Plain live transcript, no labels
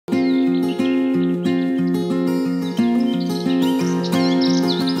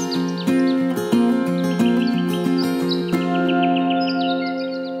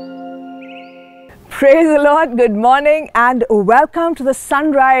Praise the Lord, good morning and welcome to the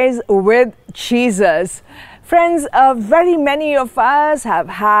Sunrise with Jesus. Friends, very many of us have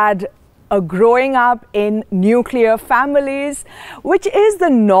had growing up in nuclear families, which is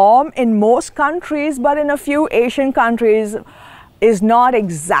the norm in most countries, but in a few Asian countries is not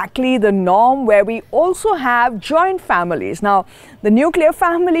exactly the norm, where we also have joint families. Now, the nuclear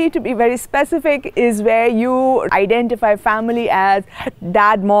family, to be very specific, is where you identify family as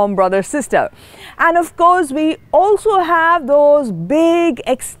dad, mom, brother, sister. And of course, we also have those big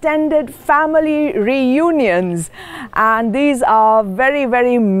extended family reunions. And these are very,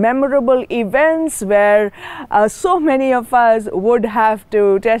 very memorable events where so many of us would have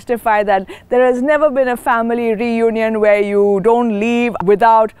to testify that there has never been a family reunion where you don't leave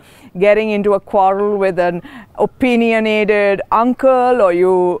without getting into a quarrel with an opinionated uncle, or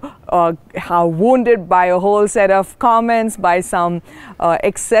you are wounded by a whole set of comments by some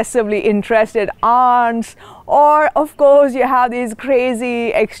excessively interested aunts, or of course you have these crazy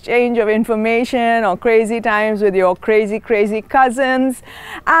exchange of information or crazy times with your crazy cousins.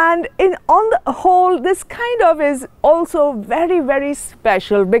 And on the whole, this kind of is also very, very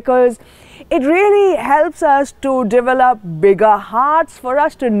special, because it really helps us to develop bigger hearts, for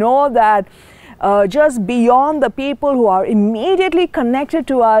us to know that just beyond the people who are immediately connected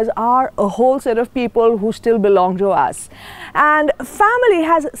to us are a whole set of people who still belong to us. And family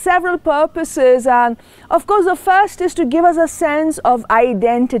has several purposes, and of course the first is to give us a sense of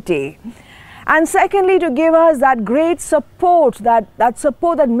identity. And secondly, to give us that great support, that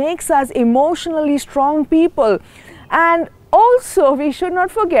support that makes us emotionally strong people. And also, we should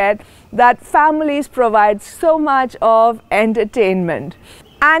not forget that families provide so much of entertainment.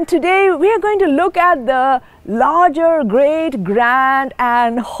 And today we are going to look at the larger, great, grand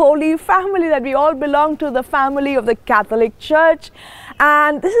and holy family that we all belong to, the family of the Catholic Church.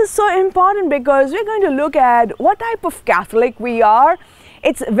 And this is so important because we're going to look at what type of Catholic we are.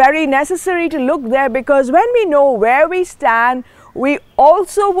 It's very necessary to look there, because when we know where we stand, we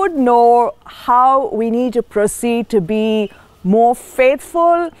also would know how we need to proceed to be more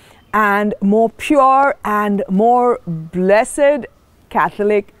faithful and more pure and more blessed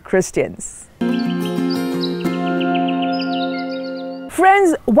Catholic Christians.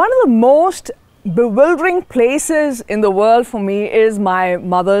 Friends, one of the most bewildering places in the world for me is my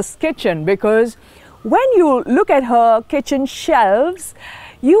mother's kitchen, because when you look at her kitchen shelves,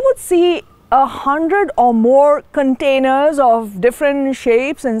 you would see 100 or more containers of different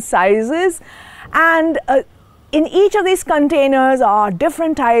shapes and sizes, and in each of these containers are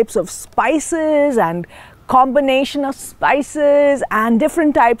different types of spices and combination of spices and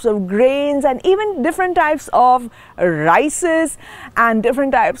different types of grains and even different types of rices and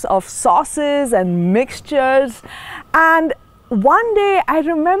different types of sauces and mixtures. And one day I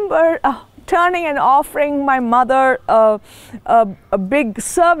remember turning and offering my mother a big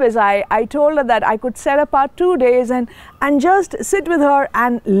service. I told her that I could set apart 2 days and just sit with her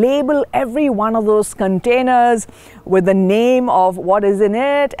and label every one of those containers with the name of what is in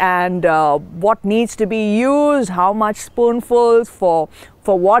it and what needs to be used, how much spoonfuls for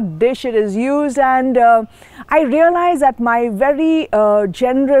what dish it is used. And I realized that my very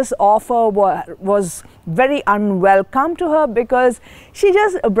generous offer was very unwelcome to her, because she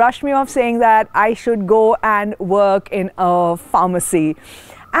just brushed me off, saying that I should go and work in a pharmacy.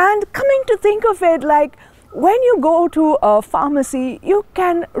 And coming to think of it, like, when you go to a pharmacy, you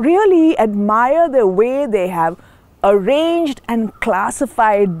can really admire the way they have arranged and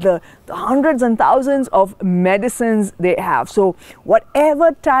classified the hundreds and thousands of medicines they have. So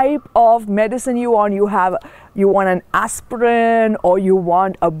whatever type of medicine you want, you want an aspirin, or you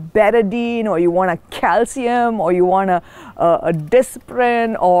want a betadine, or you want a calcium, or you want a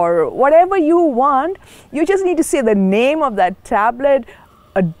disprin, or whatever you want, you just need to say the name of that tablet.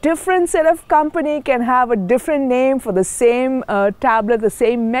 A different set of company can have a different name for the same tablet, the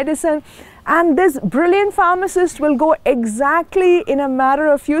same medicine. And this brilliant pharmacist will go exactly in a matter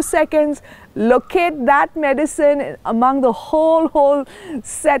of few seconds, locate that medicine among the whole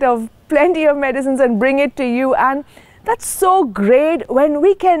set of plenty of medicines and bring it to you. And that's so great when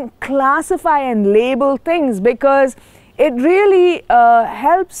we can classify and label things, because it really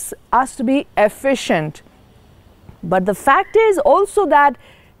helps us to be efficient. But the fact is also that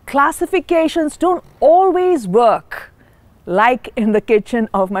classifications don't always work like in the kitchen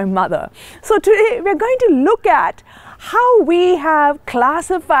of my mother. So today we're going to look at how we have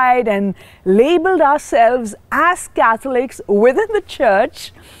classified and labeled ourselves as Catholics within the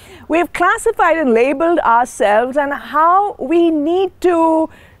Church. We've classified and labeled ourselves, and how we need to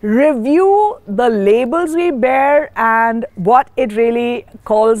review the labels we bear and what it really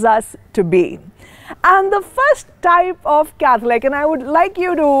calls us to be. And the first type of Catholic, and I would like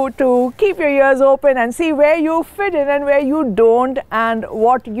you to keep your ears open and see where you fit in and where you don't, and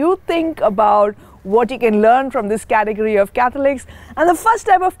what you think about what you can learn from this category of Catholics. And the first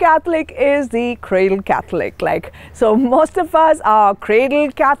type of Catholic is the cradle Catholic. So most of us are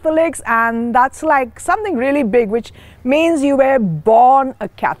cradle Catholics, and that's like something really big, which means you were born a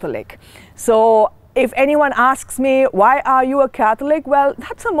Catholic. So if anyone asks me, why are you a Catholic? Well,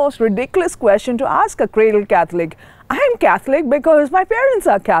 that's the most ridiculous question to ask a cradle Catholic. I'm Catholic because my parents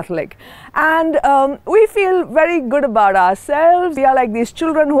are Catholic, and we feel very good about ourselves. We are like these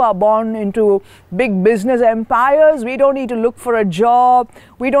children who are born into big business empires. We don't need to look for a job.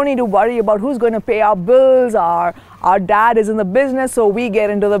 We don't need to worry about who's going to pay our bills. Our dad is in the business, so we get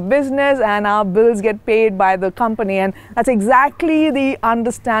into the business and our bills get paid by the company. And that's exactly the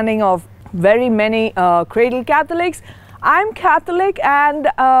understanding of very many cradle Catholics. I'm Catholic, and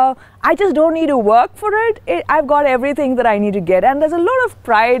I just don't need to work for it. I've got everything that I need to get, and there's a lot of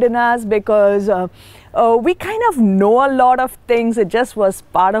pride in us because we kind of know a lot of things. It just was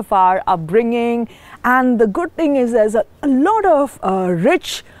part of our upbringing, and the good thing is there's a lot of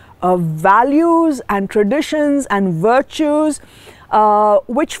rich values and traditions and virtues,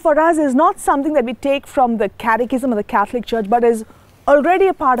 which for us is not something that we take from the Catechism of the Catholic Church, but is already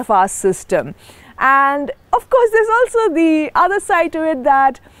a part of our system. And of course, there's also the other side to it,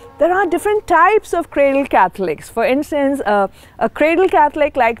 that there are different types of cradle Catholics. For instance, a cradle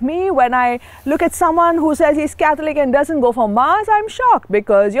Catholic like me, when I look at someone who says he's Catholic and doesn't go for Mass, I'm shocked,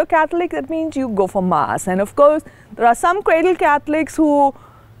 because you're Catholic, that means you go for Mass. And of course, there are some cradle Catholics who,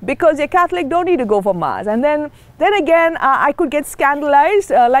 because you're Catholic, don't need to go for Mass. And then again, I could get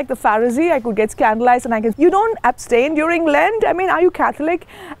scandalized, like the Pharisee. I could get scandalized, and you don't abstain during Lent? I mean, are you Catholic?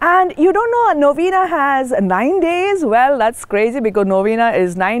 And you don't know a novena has 9 days? Well, that's crazy, because novena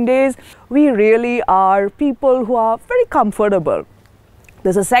is 9 days. We really are people who are very comfortable.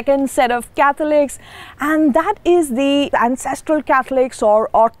 There's a second set of Catholics, and that is the ancestral Catholics or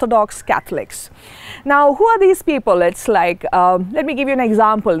Orthodox Catholics. Now, who are these people? It's like, let me give you an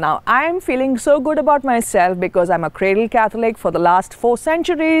example now. I'm feeling so good about myself because I'm a cradle Catholic for the last 4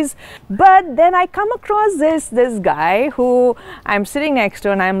 centuries, but then I come across this guy who I'm sitting next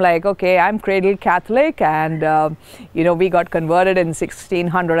to, and I'm like, okay, I'm cradle Catholic, and we got converted in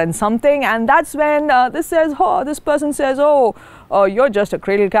 1600 and something, and that's when this person says, oh, you're just a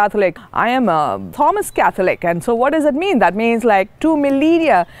cradle Catholic. I am a Thomas Catholic. And so what does it mean? That means like 2,000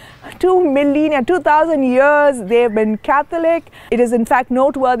 years they've been Catholic. It is in fact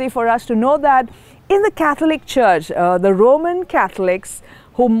noteworthy for us to know that in the Catholic Church, the Roman Catholics,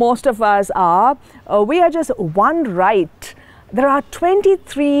 who most of us are, we are just one rite. There are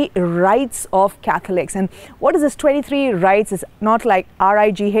 23 rites of Catholics. And what is this 23 rites? It's not like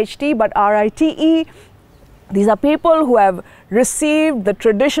R-I-G-H-T, but R-I-T-E. These are people who have received the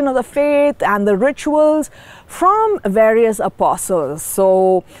tradition of the faith and the rituals from various apostles.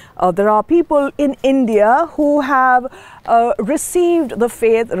 So there are people in India who have received the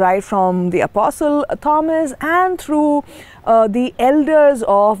faith right from the Apostle Thomas and through the elders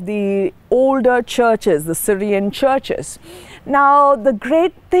of the older churches, the Syrian churches. Now, the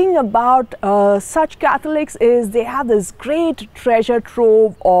great thing about such Catholics is they have this great treasure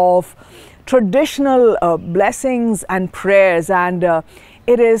trove of traditional blessings and prayers, and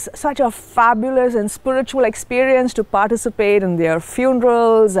it is such a fabulous and spiritual experience to participate in their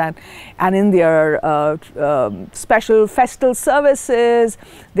funerals and in their special festal services.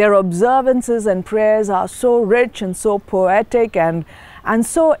 Their observances and prayers are so rich and so poetic and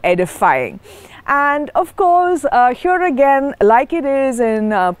so edifying. And of course, here again, like it is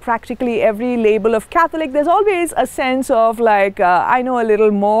in practically every label of Catholic, there's always a sense of like, I know a little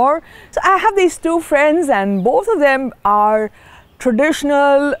more. So I have these 2 friends, and both of them are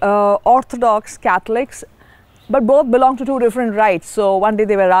traditional Orthodox Catholics, but both belong to 2 different rites. So one day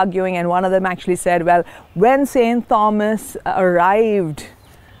they were arguing, and one of them actually said, well, when St. Thomas arrived,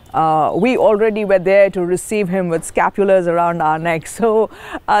 we already were there to receive him with scapulars around our necks. So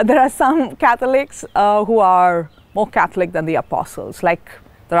there are some Catholics who are more Catholic than the apostles. Like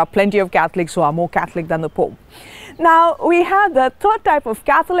there are plenty of Catholics who are more Catholic than the Pope. Now we have the third type of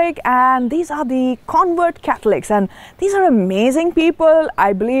Catholic, and these are the convert Catholics, and these are amazing people.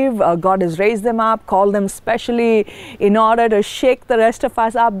 I believe God has raised them up, called them specially in order to shake the rest of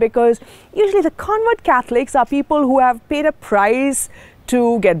us up, because usually the convert Catholics are people who have paid a price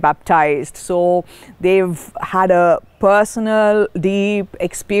to get baptized. So they've had a personal, deep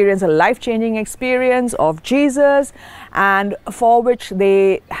experience, a life-changing experience of Jesus, and for which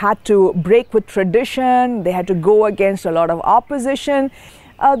they had to break with tradition. They had to go against a lot of opposition.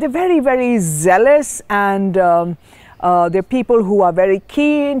 they're very, very zealous, and they're people who are very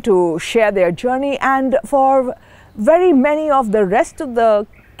keen to share their journey. And for very many of the rest of the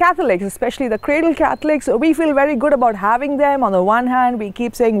Catholics, especially the cradle Catholics, we feel very good about having them. On the one hand, we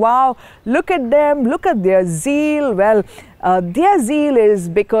keep saying, wow, look at them, look at their zeal. Well, their zeal is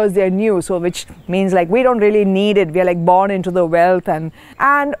because they're new, so which means like we don't really need it. We are like born into the wealth,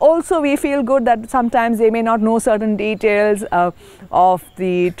 and also we feel good that sometimes they may not know certain details of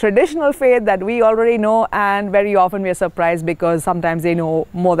the traditional faith that we already know, and very often we are surprised because sometimes they know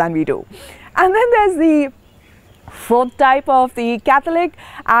more than we do. And then there's the fourth type of the Catholic,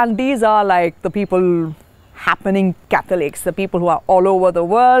 and these are like the people happening Catholics, the people who are all over the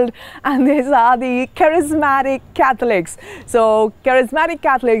world, and these are the charismatic Catholics. So charismatic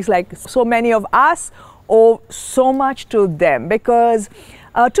Catholics, like so many of us, owe so much to them, because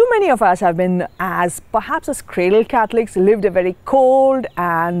too many of us have been, perhaps as cradle Catholics, lived a very cold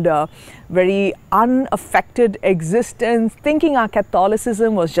and very unaffected existence, thinking our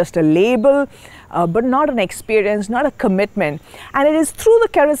Catholicism was just a label, but not an experience, not a commitment. And it is through the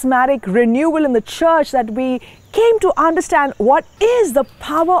charismatic renewal in the church that we came to understand what is the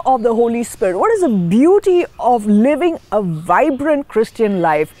power of the Holy Spirit, what is the beauty of living a vibrant Christian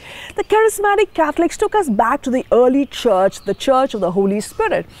life. The charismatic Catholics took us back to the early church, the Church of the Holy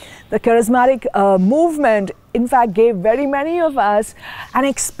Spirit. The charismatic movement, in fact, gave very many of us an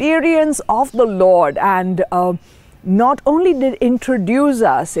experience of the Lord, and not only did it introduce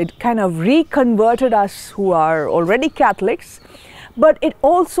us, it kind of reconverted us who are already Catholics, but it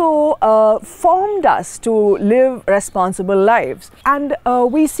also formed us to live responsible lives. And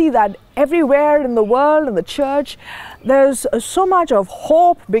we see that everywhere in the world, in the church, there's so much of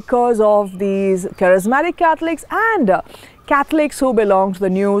hope because of these charismatic Catholics and Catholics who belong to the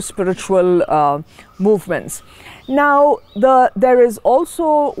new spiritual movements. Now, there is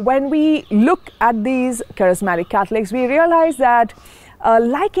also, when we look at these charismatic Catholics, we realize that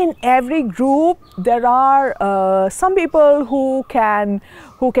like in every group, there are some people who can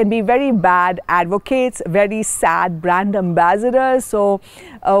be very bad advocates, very sad brand ambassadors. So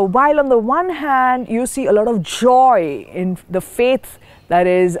while on the one hand you see a lot of joy in the faith that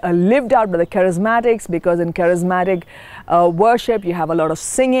is lived out by the charismatics, because in charismatic worship you have a lot of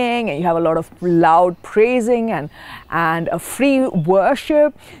singing and you have a lot of loud praising and a free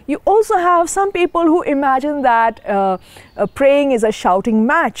worship. You also have some people who imagine that praying is a shouting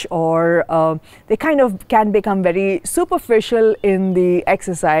match, or they kind of can become very superficial in the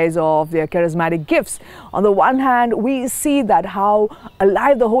exercise of their charismatic gifts. On the one hand, we see that how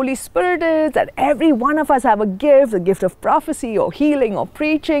alive the Holy Spirit is, that every one of us have a gift, the gift of prophecy or healing or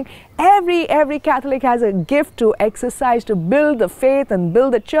preaching. Every Catholic has a gift to exercise to build the faith and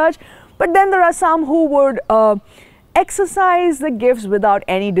build the church. But then there are some who would exercise the gifts without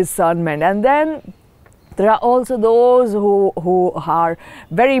any discernment, and then there are also those who are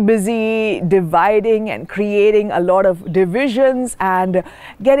very busy dividing and creating a lot of divisions and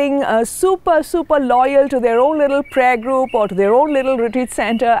getting super loyal to their own little prayer group or to their own little retreat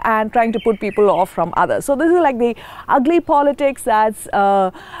center and trying to put people off from others. So this is like the ugly politics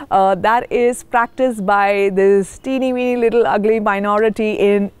that is practiced by this teeny weeny little ugly minority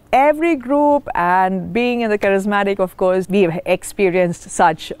in every group, and being in the charismatic, of course, we have experienced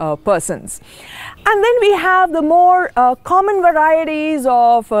such persons. And then we have the more common varieties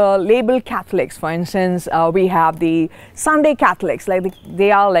of labeled Catholics. For instance, we have the Sunday Catholics.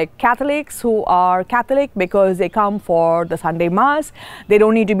 They are like Catholics who are Catholic because they come for the Sunday Mass. They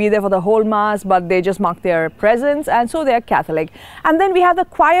don't need to be there for the whole Mass, but they just mark their presence, and so they are Catholic. And then we have the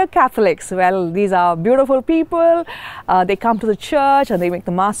choir Catholics. Well, these are beautiful people. They come to the church and they make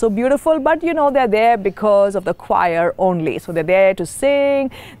the Mass so beautiful, but you know, they're there because of the choir only. So they're there to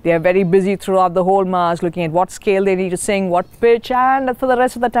sing. They are very busy throughout the whole Mass, looking at what scale they need to sing, what pitch, and for the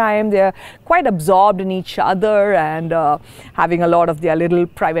rest of the time they're quite absorbed in each other and having a lot of their little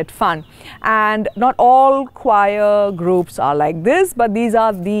private fun. And not all choir groups are like this, but these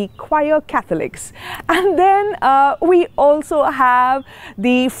are the choir Catholics. And then we also have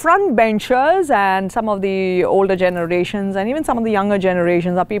the front benchers, and some of the older generations and even some of the younger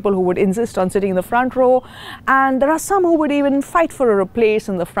generations are people who would insist on sitting in the front row, and there are some who would even fight for a place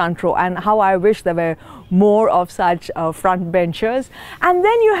in the front row, and how I wish there were more of such front benchers. And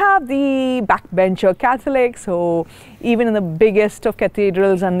then you have the backbencher Catholics who, even in the biggest of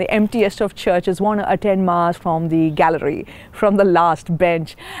cathedrals and the emptiest of churches, want to attend Mass from the gallery, from the last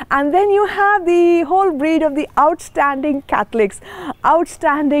bench. And then you have the whole breed of the outstanding Catholics,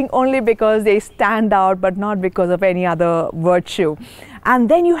 outstanding only because they stand out, but not because of any other virtue. And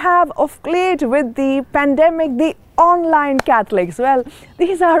then you have of late with the pandemic, the online Catholics. Well,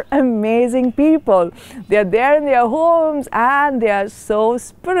 these are amazing people. They're there in their homes and they are so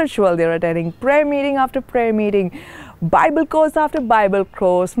spiritual. They're attending prayer meeting after prayer meeting, Bible course after Bible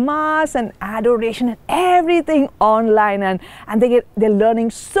course, Mass and Adoration and everything online, and they're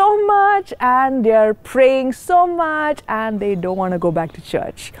learning so much and they're praying so much and they don't want to go back to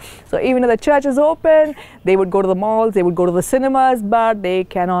church. So even if the church is open, they would go to the malls, they would go to the cinemas, but they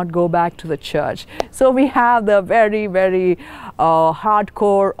cannot go back to the church. So we have the very, very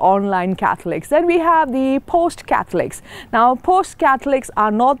hardcore online Catholics. Then we have the post-Catholics. Now, post-Catholics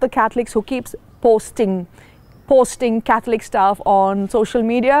are not the Catholics who keeps posting Catholic stuff on social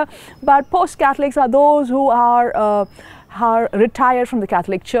media, but post-Catholics are those who are retired from the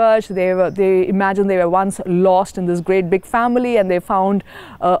Catholic Church. They imagine they were once lost in this great big family and they found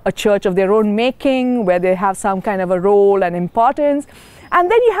a church of their own making where they have some kind of a role and importance. And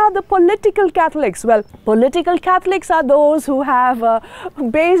then you have the political Catholics. Well, political Catholics are those who have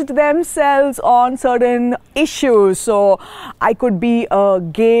based themselves on certain issues. So I could be a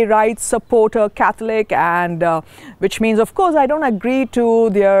gay rights supporter Catholic, and which means, of course, I don't agree to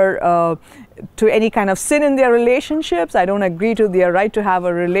their to any kind of sin in their relationships. I don't agree to their right to have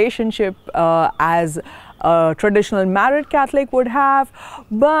a relationship as a traditional married Catholic would have,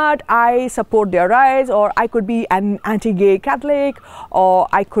 but I support their rights. Or I could be an anti-gay Catholic, or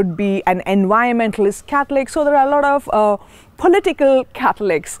I could be an environmentalist Catholic. So there are a lot of political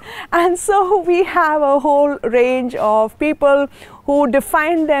Catholics, and so we have a whole range of people who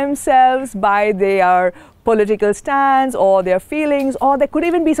define themselves by their political stance or their feelings, or there could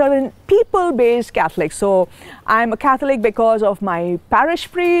even be certain people-based Catholics. So I'm a Catholic because of my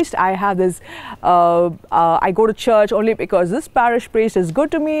parish priest. I have this, I go to church only because this parish priest is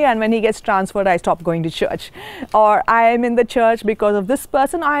good to me, and when he gets transferred, I stop going to church. Or I am in the church because of this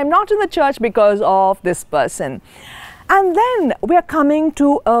person. I am not in the church because of this person. And then we are coming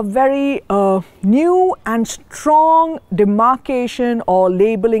to a very new and strong demarcation or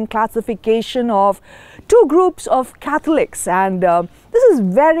labeling, classification of two groups of Catholics. And this is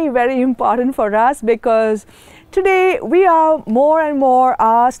very, very important for us, because today we are more and more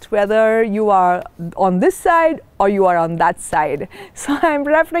asked whether you are on this side or you are on that side. So I'm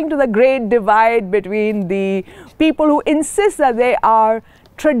referring to the great divide between the people who insist that they are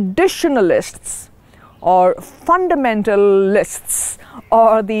traditionalists or fundamentalists,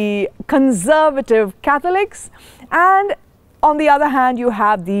 or the conservative Catholics, and on the other hand you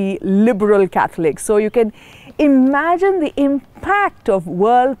have the liberal Catholics. So you can imagine the impact of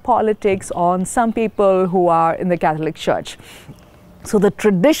world politics on some people who are in the Catholic Church. So the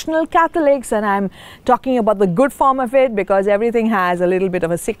traditional Catholics, and I'm talking about the good form of it because everything has a little bit of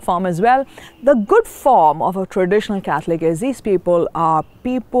a sick form as well. The good form of a traditional Catholic is these people are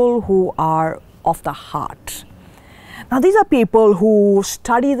people who are of the heart. Now, these are people who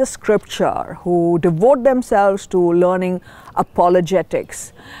study the scripture, who devote themselves to learning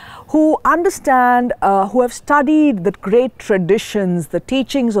apologetics, who understand, who have studied the great traditions, the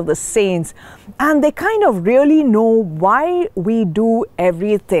teachings of the saints, and they kind of really know why we do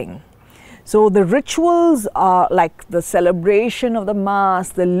everything. So the rituals are like the celebration of the Mass,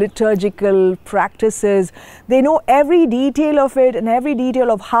 the liturgical practices. They know every detail of it and every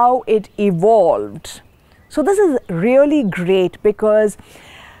detail of how it evolved. So this is really great, because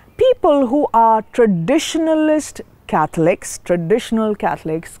people who are traditionalist Catholics, traditional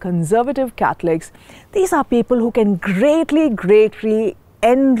Catholics, conservative Catholics, these are people who can greatly, greatly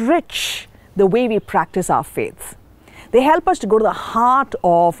enrich the way we practice our faith. They help us to go to the heart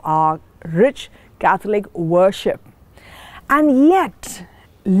of our rich Catholic worship. And yet,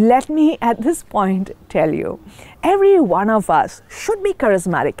 let me at this point tell you, every one of us should be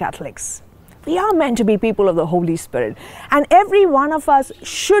charismatic Catholics. We are meant to be people of the Holy Spirit, and every one of us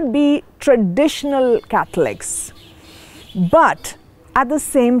should be traditional Catholics. But at the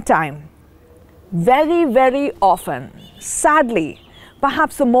same time, very, very often, sadly,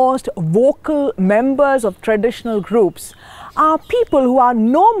 perhaps the most vocal members of traditional groups are people who are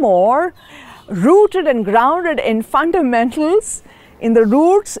no more rooted and grounded in fundamentals, in the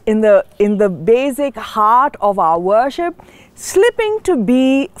roots, in the basic heart of our worship, slipping to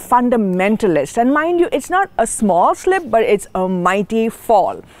be fundamentalists. And mind you, it's not a small slip, but it's a mighty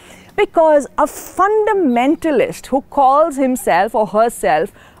fall. because a fundamentalist who calls himself or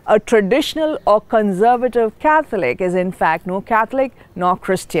herself a traditional or conservative Catholic is in fact no Catholic nor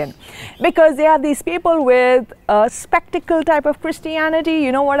Christian, because they are these people with a spectacle type of Christianity.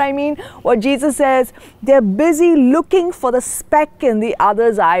 You know what I mean? What Jesus says, they're busy looking for the speck in the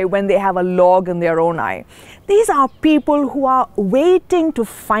other's eye when they have a log in their own eye. These are people who are waiting to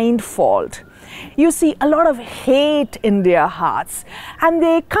find fault. You see a lot of hate in their hearts, and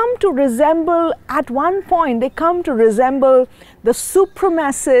they come to resemble, at one point, they come to resemble the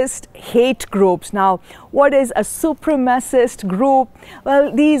supremacist hate groups. Now, what is a supremacist group?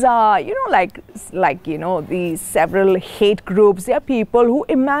 Well, these are, these several hate groups. They are people who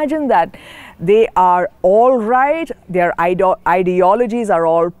imagine that they are all right, their ideologies are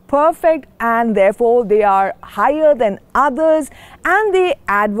all perfect, and therefore they are higher than others, and they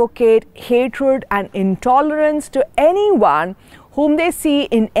advocate hatred and intolerance to anyone whom they see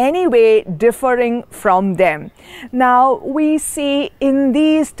in any way differing from them. Now, we see in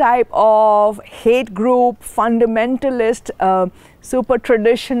these type of hate group, fundamentalist, super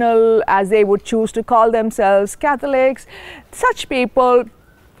traditional, as they would choose to call themselves, Catholics, such people,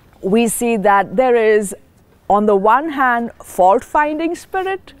 we see that there is, on the one hand, fault-finding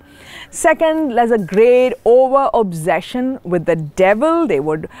spirit. Second, there's a great over-obsession with the devil. They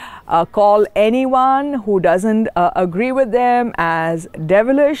would call anyone who doesn't agree with them as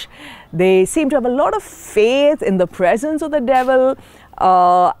devilish. They seem to have a lot of faith in the presence of the devil.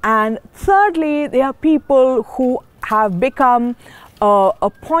 And thirdly, they are people who have become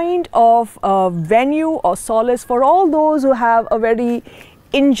a point of venue or solace for all those who have a very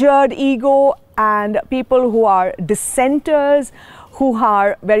injured ego, and people who are dissenters, who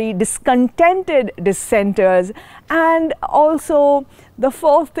are very discontented dissenters. And also, the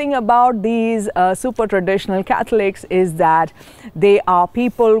fourth thing about these super traditional Catholics is that they are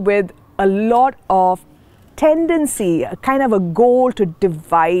people with a lot of tendency, kind of a goal to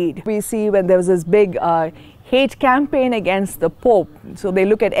divide. We see when there was this big hate campaign against the Pope. So they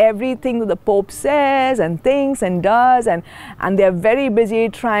look at everything that the Pope says and thinks and does, and they're very busy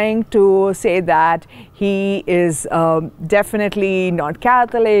trying to say that he is definitely not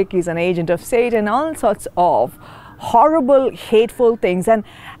Catholic, he's an agent of Satan, all sorts of horrible, hateful things.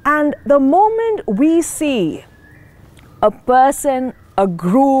 And the moment we see a person, a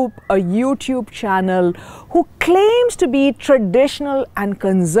group, a YouTube channel who claims to be traditional and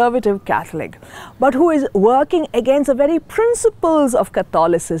conservative Catholic, but who is working against the very principles of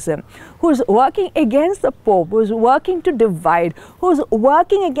Catholicism, who is working against the Pope, who is working to divide, who is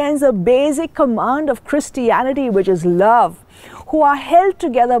working against the basic command of Christianity, which is love, who are held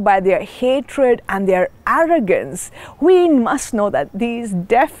together by their hatred and their arrogance, we must know that these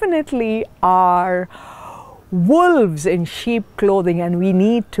definitely are wolves in sheep clothing, and we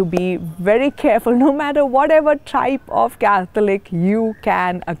need to be very careful. No matter whatever type of Catholic you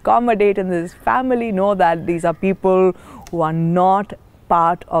can accommodate in this family, know that these are people who are not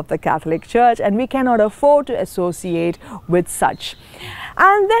part of the Catholic Church, and we cannot afford to associate with such.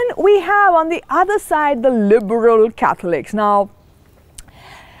 And then we have on the other side the liberal Catholics. Now,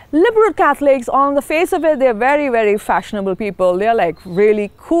 liberal Catholics, on the face of it, they're very, very fashionable people. They're like really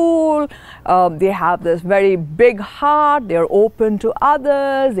cool. They have this very big heart. They're open to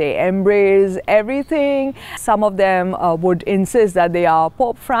others. They embrace everything. Some of them would insist that they are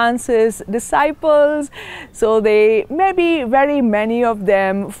Pope Francis disciples. So they, maybe very many of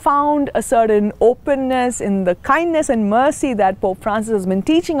them, found a certain openness in the kindness and mercy that Pope Francis has been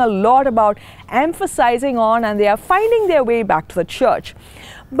teaching a lot about, emphasizing on, and they are finding their way back to the church.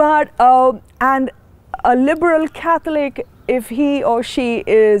 But and a liberal Catholic, if he or she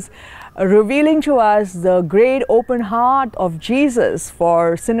is revealing to us the great open heart of Jesus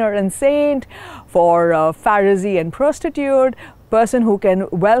for sinner and saint, for Pharisee and prostitute, person who can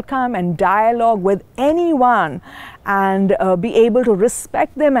welcome and dialogue with anyone and be able to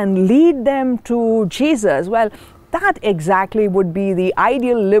respect them and lead them to Jesus, well, that exactly would be the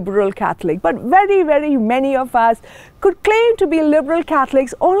ideal liberal Catholic. But very, very many of us could claim to be liberal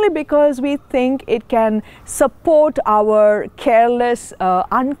Catholics only because we think it can support our careless,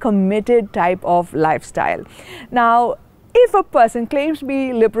 uncommitted type of lifestyle. Now, if a person claims to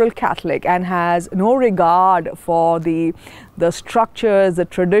be liberal Catholic and has no regard for the structures, the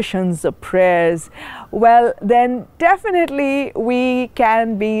traditions, the prayers, well, then definitely we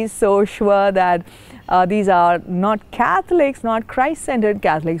can be so sure that these are not Catholics, not Christ-centered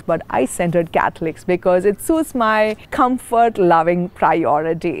Catholics, but I-centered Catholics, because it suits my comfort-loving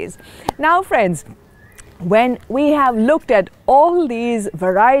priorities. Now, friends, when we have looked at all these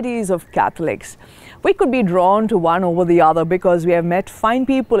varieties of Catholics, We could be drawn to one over the other because we have met fine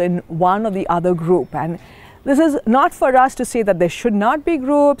people in one or the other group. And this is not for us to say that there should not be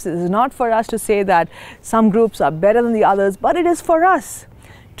groups. This is not for us to say that some groups are better than the others, but it is for us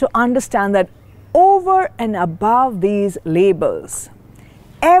to understand that over and above these labels,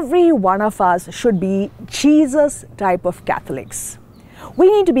 every one of us should be Jesus type of Catholics.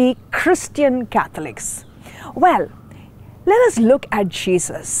 We need to be Christian Catholics. Well, let us look at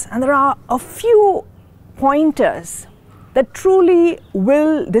Jesus, and there are a few pointers that truly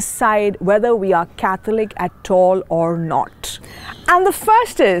will decide whether we are Catholic at all or not. And the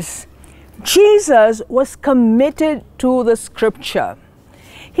first is, Jesus was committed to the scripture.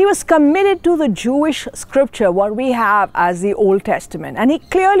 He was committed to the Jewish scripture, what we have as the Old Testament. And he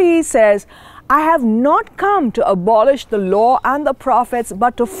clearly says, I have not come to abolish the law and the prophets,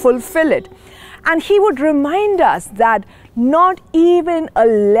 but to fulfill it. And he would remind us that not even a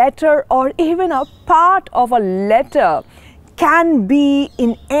letter or even a part of a letter can be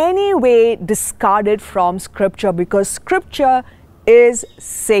in any way discarded from scripture, because scripture is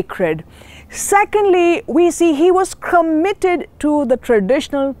sacred. Secondly, we see he was committed to the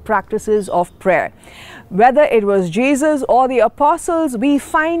traditional practices of prayer. Whether it was Jesus or the apostles, we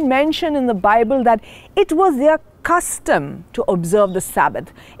find mention in the Bible that it was their custom to observe the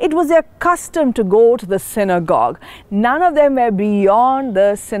Sabbath. It was their custom to go to the synagogue. None of them were beyond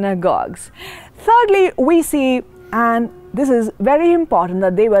the synagogues. Thirdly, we see, and this is very important,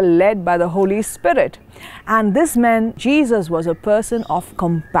 that they were led by the Holy Spirit. And this meant Jesus was a person of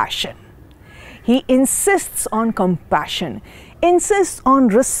compassion. He insists on compassion, insists on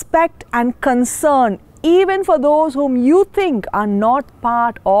respect and concern, even for those whom you think are not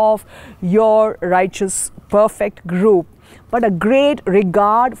part of your righteous, perfect group, but a great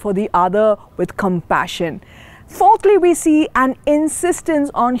regard for the other with compassion. Fourthly, we see an insistence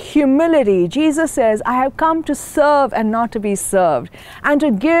on humility. Jesus says, I have come to serve and not to be served, and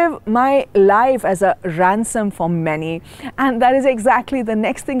to give my life as a ransom for many. And that is exactly the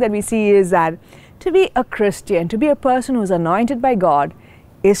next thing that we see, is that to be a Christian, to be a person who is anointed by God,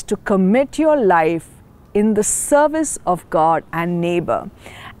 is to commit your life in the service of God and neighbor.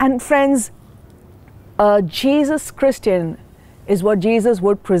 And friends, a Jesus Christian is what Jesus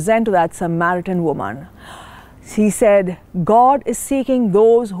would present to that Samaritan woman. He said, God is seeking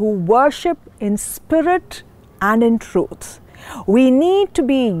those who worship in spirit and in truth. We need to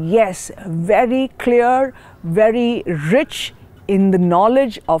be, yes, very clear, very rich in the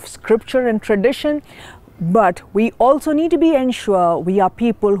knowledge of scripture and tradition, but we also need to be ensure we are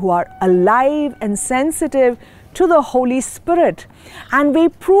people who are alive and sensitive to the Holy Spirit. And we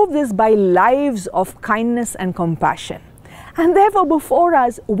prove this by lives of kindness and compassion. And therefore, before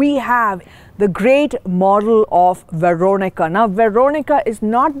us, we have the great model of Veronica. Now, Veronica is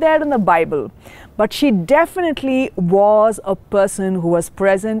not there in the Bible, but she definitely was a person who was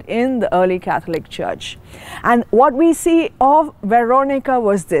present in the early Catholic Church. And what we see of Veronica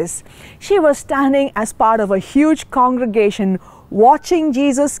was this. She was standing as part of a huge congregation, watching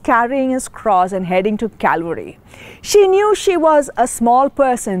Jesus carrying his cross and heading to Calvary. She knew she was a small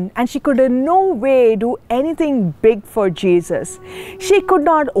person and she could in no way do anything big for Jesus. She could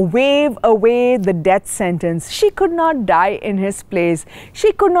not wave away the death sentence. She could not die in his place.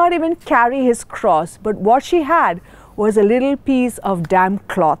 She could not even carry his cross. But what she had was a little piece of damp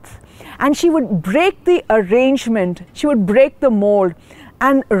cloth. And she would break the arrangement, she would break the mold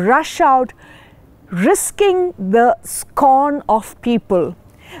and rush out, risking the scorn of people,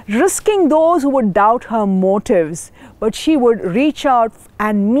 risking those who would doubt her motives, but she would reach out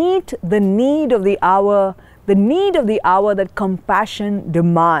and meet the need of the hour that compassion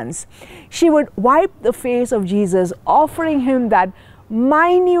demands. She would wipe the face of Jesus, offering him that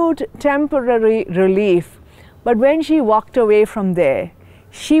minute temporary relief. But when she walked away from there,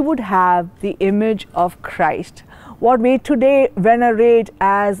 she would have the image of Christ, what we today venerate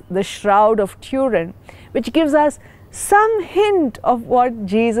as the Shroud of Turin, which gives us some hint of what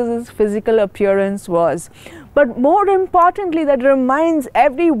Jesus' physical appearance was. But more importantly, that reminds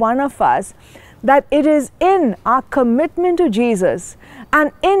every one of us that it is in our commitment to Jesus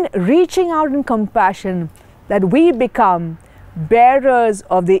and in reaching out in compassion that we become bearers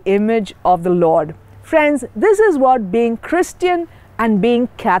of the image of the Lord. Friends, this is what being Christian and being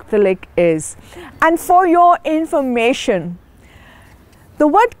Catholic is. And for your information, The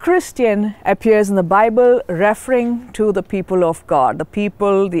word Christian appears in the Bible referring to the people of God, the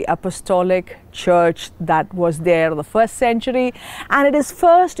people, the apostolic church that was there in the first century, and it is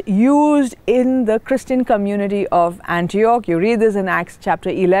first used in the Christian community of Antioch. You read this in Acts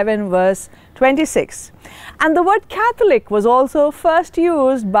chapter 11 verse 26. And the word Catholic was also first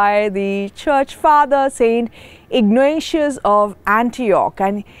used by the church father Saint Ignatius of Antioch,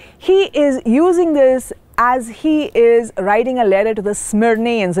 and he is using this as he is writing a letter to the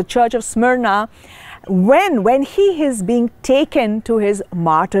Smyrnaeans, the church of Smyrna, when he is being taken to his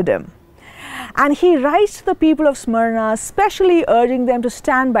martyrdom. And he writes to the people of Smyrna, especially urging them to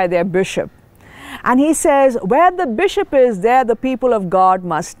stand by their bishop. And he says, where the bishop is, there the people of God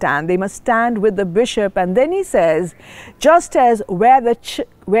must stand. They must stand with the bishop. And then he says, just as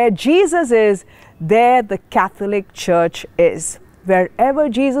where Jesus is, there the Catholic Church is. Wherever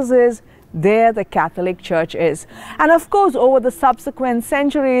Jesus is, there the Catholic Church is. And of course, over the subsequent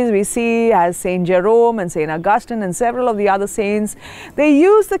centuries, we see as Saint Jerome and Saint Augustine and several of the other saints, they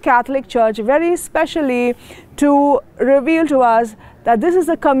use the Catholic Church very specially to reveal to us that this is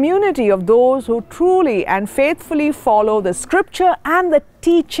a community of those who truly and faithfully follow the scripture and the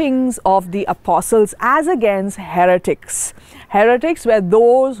teachings of the apostles, as against heretics. Heretics were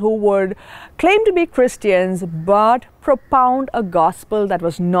those who would claim to be Christians but propound a gospel that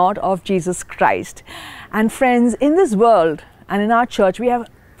was not of Jesus Christ. And friends, in this world and in our church, we have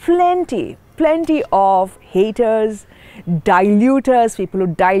plenty of haters, diluters, people who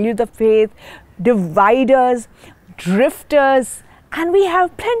dilute the faith, dividers, drifters, and we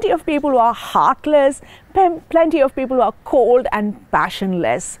have plenty of people who are heartless, plenty of people who are cold and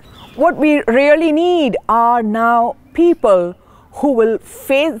passionless. What we really need are now people who will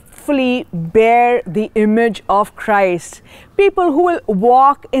faithfully bear the image of Christ, people who will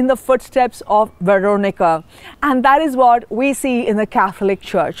walk in the footsteps of Veronica. And that is what we see in the Catholic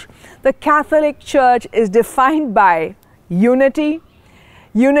Church. The Catholic Church is defined by unity,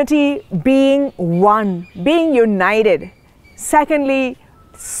 being one, being united. Secondly,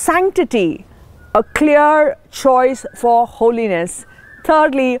 sanctity, a clear choice for holiness.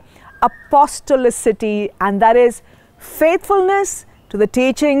 Thirdly, apostolicity, and that is faithfulness to the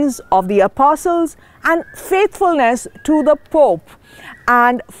teachings of the apostles and faithfulness to the Pope.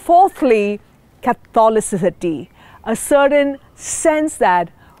 And fourthly, Catholicity, a certain sense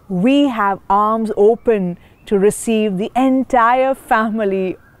that we have arms open to receive the entire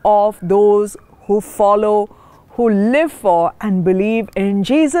family of those who follow, who live for and believe in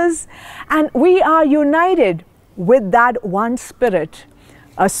Jesus. And we are united with that one spirit,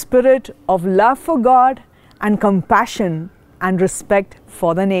 a spirit of love for God and compassion and respect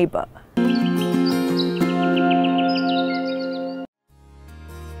for the neighbor.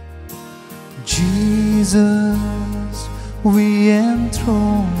 Jesus, we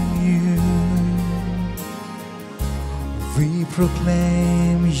enthrone you. We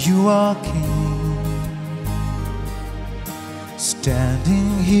proclaim you are King.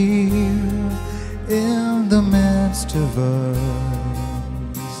 Standing here in the midst of us,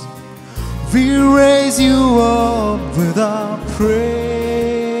 we raise you up with our praise,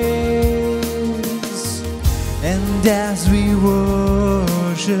 and as we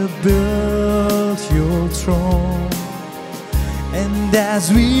worship, build your throne. And as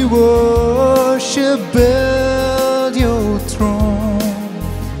we worship, build your throne.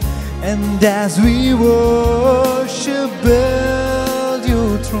 And as we worship, build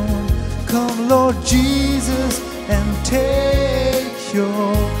your throne. Come, Lord Jesus, and take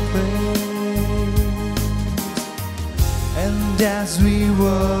your place. And as we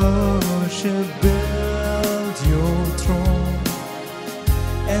worship, build your throne.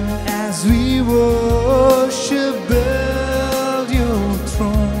 And as we worship, build your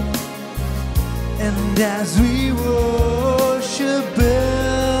throne. And as we worship,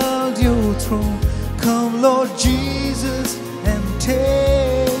 build your throne. Come, Lord Jesus, and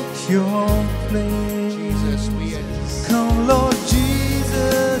take your place. Jesus, come, Lord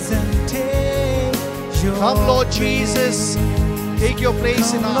Jesus, and take your Come, Lord Jesus, take your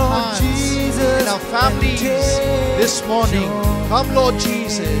place in our hearts, in our families this morning. Come, Lord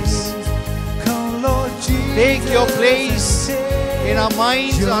Jesus, take your place in our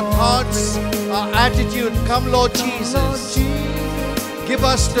minds, our thoughts, our attitude. Come, Lord Jesus, give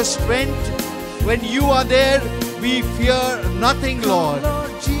us the strength. When you are there, we fear nothing, Lord,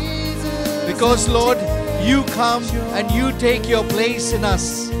 because, Lord, you come and you take your place in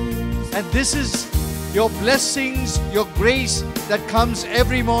us. And this is your blessings, your grace that comes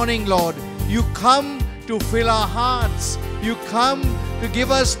every morning, Lord. You come to fill our hearts. You come to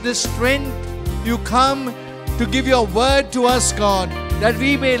give us the strength. You come to give your word to us, God. that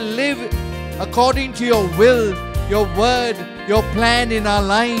we may live according to your will, your word, your plan in our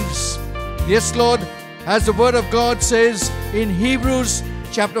lives. Yes, Lord, as the word of God says in Hebrews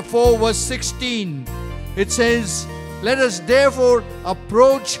chapter 4 verse 16, it says, let us therefore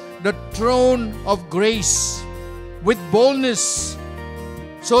approach the throne of grace with boldness,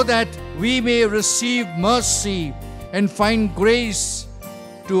 so that we may receive mercy and find grace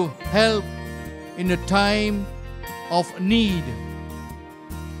to help in a time of need.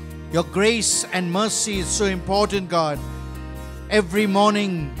 Your grace and mercy is so important, God. Every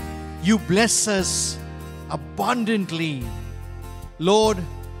morning you bless us abundantly. Lord,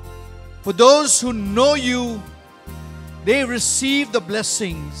 for those who know you, they receive the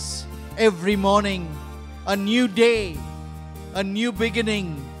blessings every morning. A new day, a new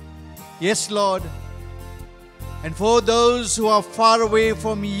beginning. Yes, Lord. And for those who are far away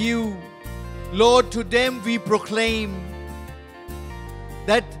from you, Lord, to them we proclaim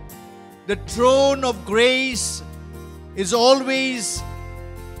that the throne of grace is always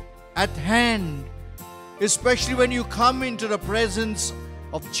at hand, especially when you come into the presence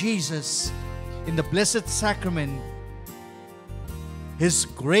of Jesus in the Blessed Sacrament. His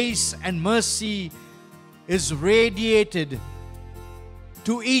grace and mercy is radiated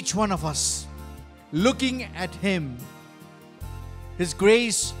to each one of us. Looking at Him, His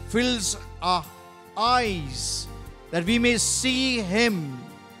grace fills our eyes that we may see Him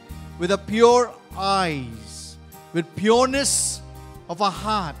with a pure eyes, with pureness of our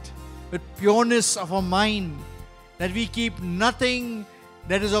heart, with pureness of our mind, that we keep nothing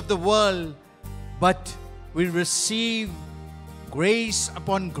that is of the world, but we receive grace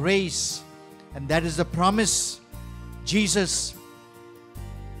upon grace. And that is the promise, Jesus.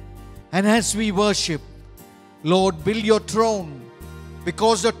 And as we worship, Lord, build your throne,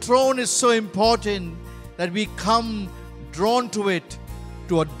 because the throne is so important that we come drawn to it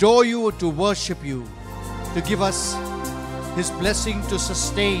to adore you, to worship you, to give us His blessing to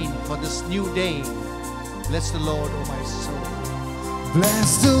sustain for this new day. Bless the Lord, O my soul.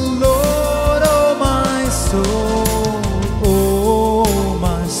 Bless the Lord, oh my soul, oh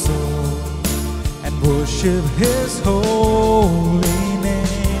my soul, and worship His holy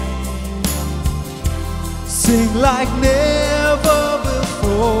name. Sing like never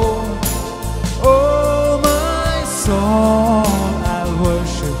before, oh my soul, I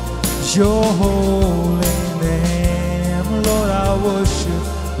worship your holy name. Lord, I worship,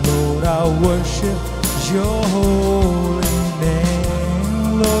 Lord, I worship your holy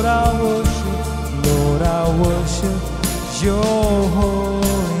name. Lord, I worship your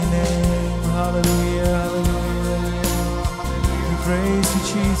holy name. Hallelujah, hallelujah. We praise you,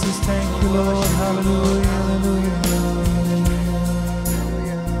 Jesus. Thank you, Lord. Hallelujah, hallelujah,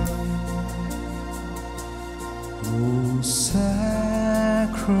 hallelujah. O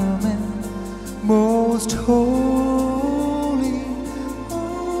sacrament most holy,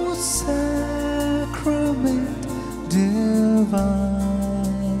 O sacrament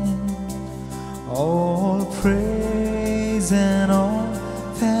divine, all praise and all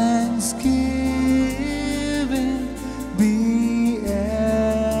thanksgiving be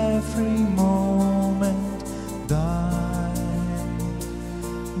every moment thine,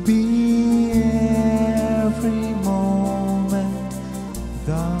 be every moment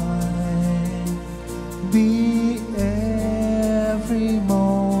thine, be every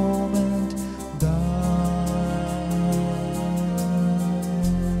moment thine.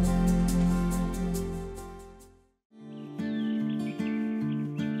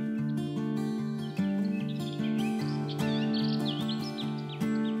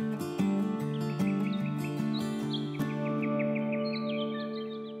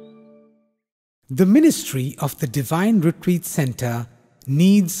 The ministry of the Divine Retreat Center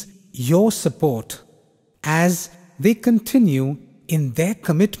needs your support as they continue in their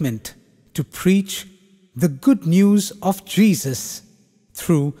commitment to preach the good news of Jesus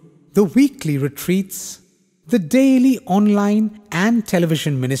through the weekly retreats, the daily online and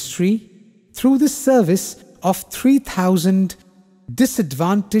television ministry, through the service of 3,000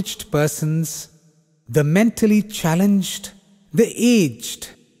 disadvantaged persons, the mentally challenged, the aged,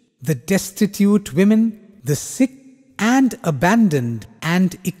 the destitute women, the sick and abandoned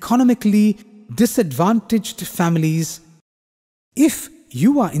and economically disadvantaged families. If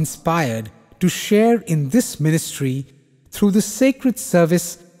you are inspired to share in this ministry through the sacred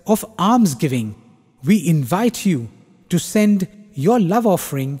service of almsgiving, we invite you to send your love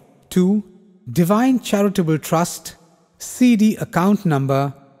offering to Divine Charitable Trust, CD account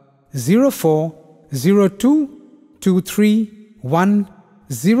number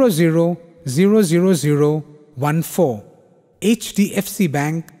 04022310000014, HDFC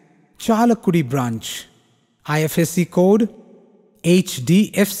Bank, Chalakudi Branch. IFSC code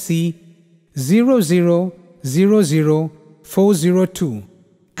HDFC 0000402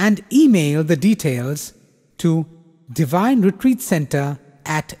 and email the details to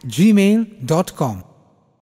divineretreatcenter@gmail.com.